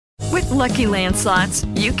Lucky Land Slots,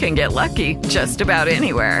 you can get lucky just about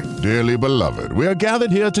anywhere. Dearly beloved, we are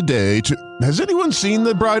gathered here today to... Has anyone seen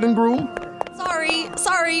the bride and groom?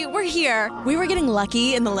 Sorry, we're here. We were getting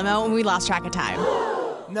lucky in the limo and we lost track of time.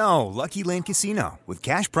 No, Lucky Land Casino, with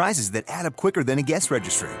cash prizes that add up quicker than a guest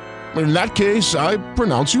registry. In that case, I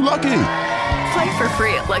pronounce you lucky. Play for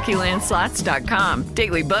free at LuckyLandSlots.com.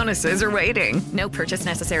 Daily bonuses are waiting. No purchase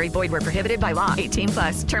necessary. Void where prohibited by law.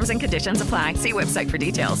 18+. Terms and conditions apply. See website for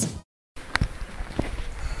details.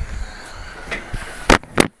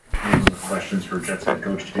 Questions for Jets head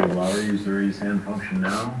coach Dave Lowry. Use the raise hand function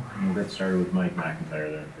now. And we'll get started with Mike McIntyre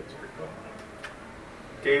there in Pittsburgh.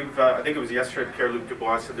 Dave, I think it was yesterday, Pierre-Luc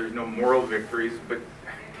Dubois said there's no moral victories, but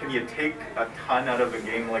can you take a ton out of a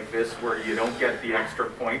game like this where you don't get the extra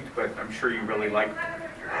point, but I'm sure you really liked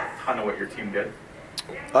a ton of what your team did?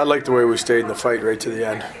 I liked the way we stayed in the fight right to the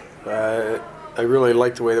end. I really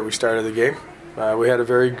liked the way that we started the game. We had a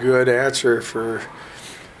very good answer for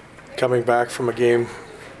coming back from a game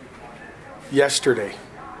yesterday,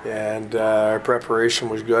 and our preparation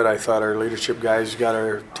was good. I thought our leadership guys got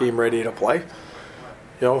our team ready to play.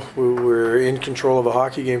 You know, we were in control of a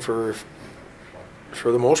hockey game for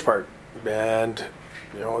the most part, and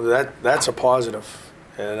you know that's a positive.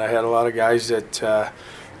 And I had a lot of guys that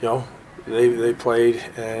you know they played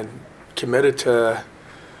and committed to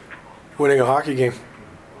winning a hockey game.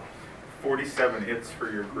 47 hits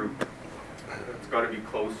for your group. It's got to be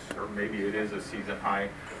close, or maybe it is a season high.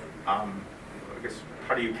 I guess,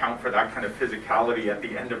 how do you account for that kind of physicality at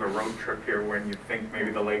the end of a road trip here when you think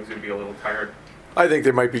maybe the legs would be a little tired? I think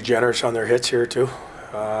they might be generous on their hits here too.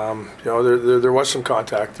 You know, there was some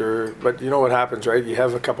contact there, but you know what happens, right? You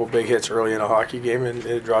have a couple big hits early in a hockey game, and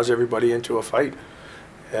it draws everybody into a fight.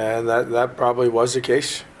 And that probably was the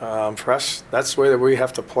case for us. That's the way that we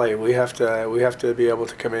have to play. We have to be able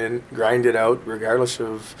to come in, grind it out, regardless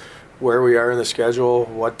of where we are in the schedule,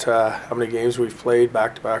 how many games we've played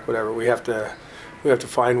back to back, whatever. We have to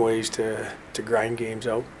find ways to grind games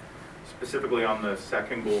out. Specifically on the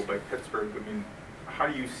second goal by Pittsburgh, I mean, how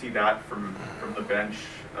do you see that from the bench?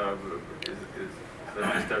 Is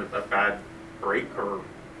that just a bad break or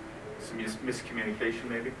some miscommunication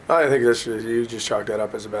maybe? I think you just chalk that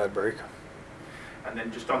up as a bad break. And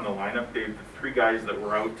then just on the lineup, Dave, the three guys that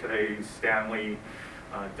were out today, Stanley,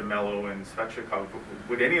 DeMello, and Svechnikov,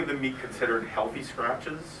 would any of them be considered healthy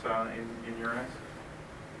scratches in your eyes?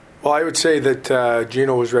 Well, I would say that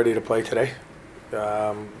Gino was ready to play today.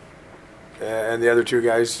 And the other two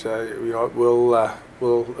guys, we'll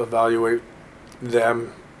evaluate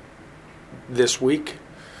them this week,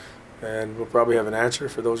 and we'll probably have an answer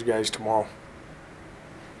for those guys tomorrow.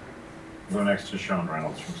 We'll go next to Sean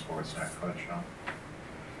Reynolds from Sportsnet. Go ahead, Sean.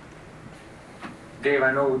 Dave,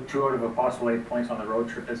 I know 2 out of a possible 8 points on the road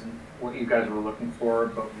trip isn't what you guys were looking for,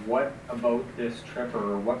 but what about this trip,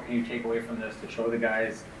 or what can you take away from this to show the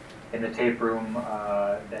guys in the tape room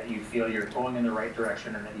that you feel you're going in the right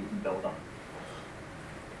direction and that you can build on?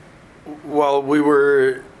 Well, we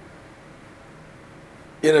were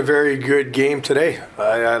in a very good game today.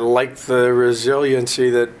 I liked the resiliency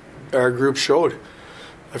that our group showed.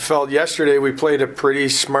 I felt yesterday we played a pretty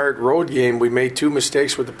smart road game. We made 2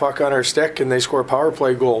 mistakes with the puck on our stick, and they scored a power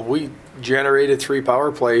play goal. We generated 3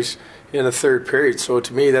 power plays in the third period. So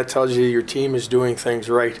to me, that tells you your team is doing things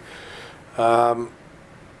right.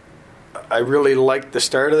 I really liked the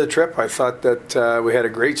start of the trip. I thought that we had a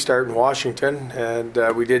great start in Washington, and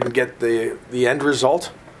we didn't get the end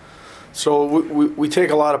result. So we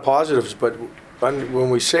take a lot of positives, but when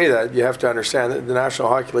we say that, you have to understand that the National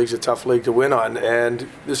Hockey League is a tough league to win on, and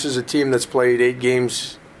this is a team that's played 8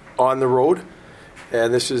 games on the road,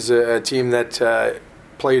 and this is a team that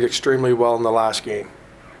played extremely well in the last game.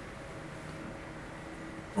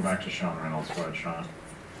 Go back to Sean Reynolds. Go ahead, Sean.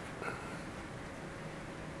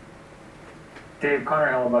 Dave,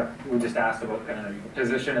 Connor Hellebuck, we just asked about kind of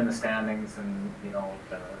position in the standings and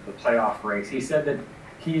the playoff race. He said that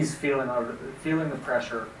he's feeling the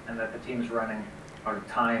pressure and that the team's running out of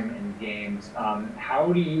time in games.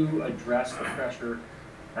 How do you address the pressure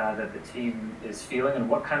that the team is feeling, and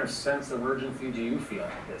what kind of sense of urgency do you feel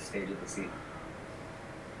at this stage of the season?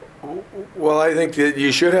 Well, I think that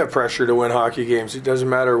you should have pressure to win hockey games. It doesn't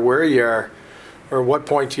matter where you are or what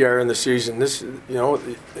point you are in the season.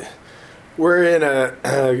 We're in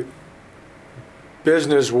a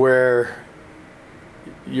business where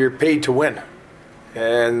you're paid to win,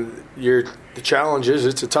 and the challenge is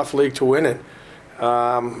it's a tough league to win in.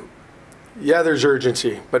 There's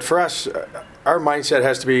urgency, but for us, our mindset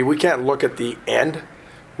has to be we can't look at the end.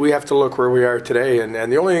 We have to look where we are today, and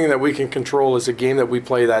the only thing that we can control is the game that we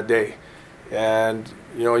play that day. And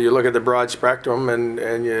you look at the broad spectrum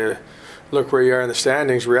and you look where you are in the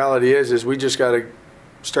standings. Reality is we just got to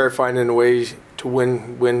start finding ways to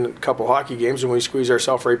win a couple hockey games, and we squeeze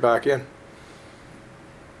ourselves right back in.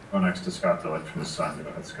 Go next to Scott Dillett from the Sun. Go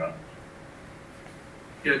ahead, Scott.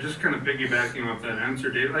 Yeah, just kind of piggybacking off that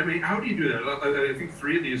answer, Dave. I mean, how do you do that? I think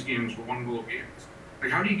 3 of these games were 1-goal games.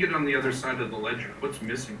 Like, how do you get on the other side of the ledger? What's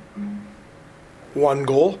missing? 1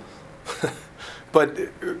 goal. But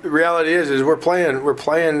the reality is we're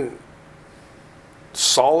playing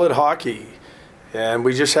solid hockey, and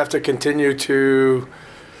we just have to continue to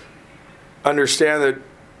understand that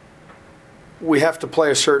we have to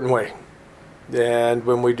play a certain way. And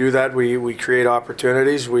when we do that, we create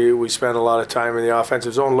opportunities. We spend a lot of time in the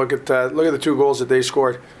offensive zone. Look at the 2 goals that they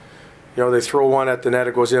scored. They throw one at the net,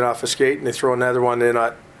 it goes in off a skate, and they throw another one in.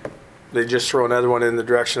 They just throw another one in the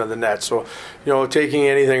direction of the net. So, taking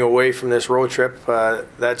anything away from this road trip,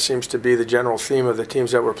 that seems to be the general theme of the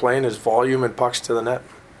teams that we're playing is volume and pucks to the net.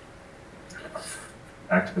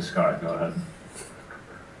 Back to Scott. Go ahead.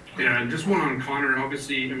 Yeah, and just one on Connor.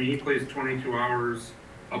 Obviously, I mean, he plays 22 hours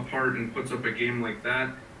apart and puts up a game like that,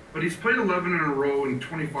 but he's played 11 in a row and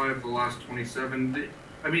 25 of the last 27.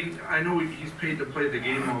 I mean, I know he's paid to play the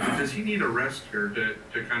game all, but does he need a rest here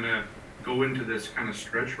to kind of go into this kind of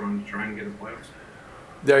stretch run to try and get a playoffs?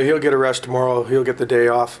 Yeah, he'll get a rest tomorrow. He'll get the day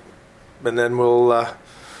off, and then we'll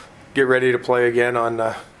get ready to play again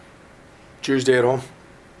on Tuesday at home.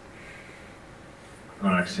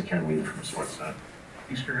 Go next to Ken Weaver from Sportsnet.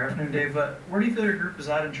 Thanks. Good afternoon, Dave. Where do you feel your group is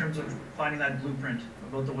at in terms of finding that blueprint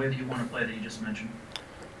about the way that you want to play that you just mentioned?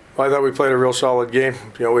 Well, I thought we played a real solid game.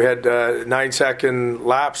 We had 9-second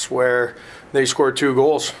laps where they scored 2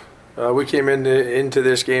 goals. We came into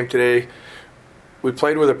this game today. We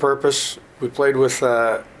played with a purpose. We played with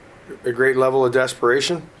a great level of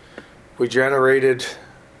desperation. We generated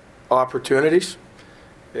opportunities.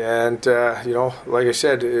 And, like I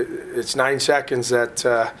said, it's 9 seconds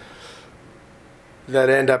that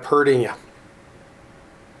end up hurting you.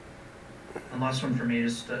 And last one for me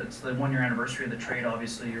is it's the 1-year anniversary of the trade.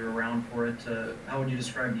 Obviously, you're around for it. How would you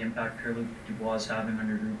describe the impact Pierre-Luc Dubois is having on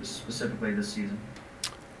your group, specifically this season?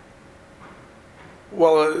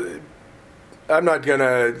 Well, I'm not going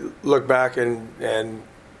to look back and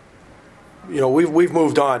we've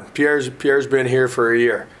moved on. Pierre's been here for a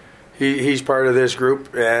year. He's part of this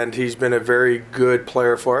group, and he's been a very good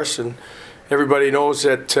player for us. And everybody knows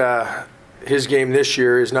that his game this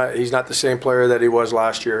year he's not the same player that he was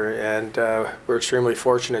last year, and we're extremely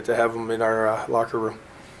fortunate to have him in our locker room.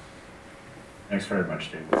 Thanks very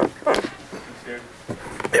much, Dave. Thanks, Dave.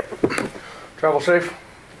 Yep. Travel safe.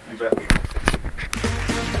 You bet.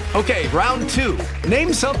 Okay, round 2.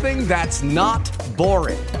 Name something that's not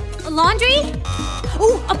boring. A laundry?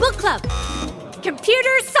 Ooh, a book club.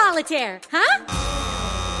 Computer solitaire, huh?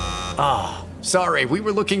 Ah, sorry, we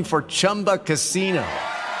were looking for Chumba Casino.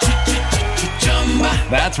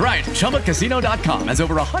 That's right, ChumbaCasino.com has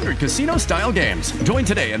over 100 casino-style games. Join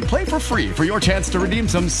today and play for free for your chance to redeem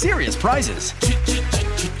some serious prizes.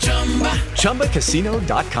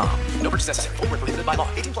 ChumbaCasino.com. No purchase necessary. Void where prohibited by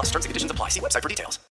law. 18+ terms and conditions apply. See website for details.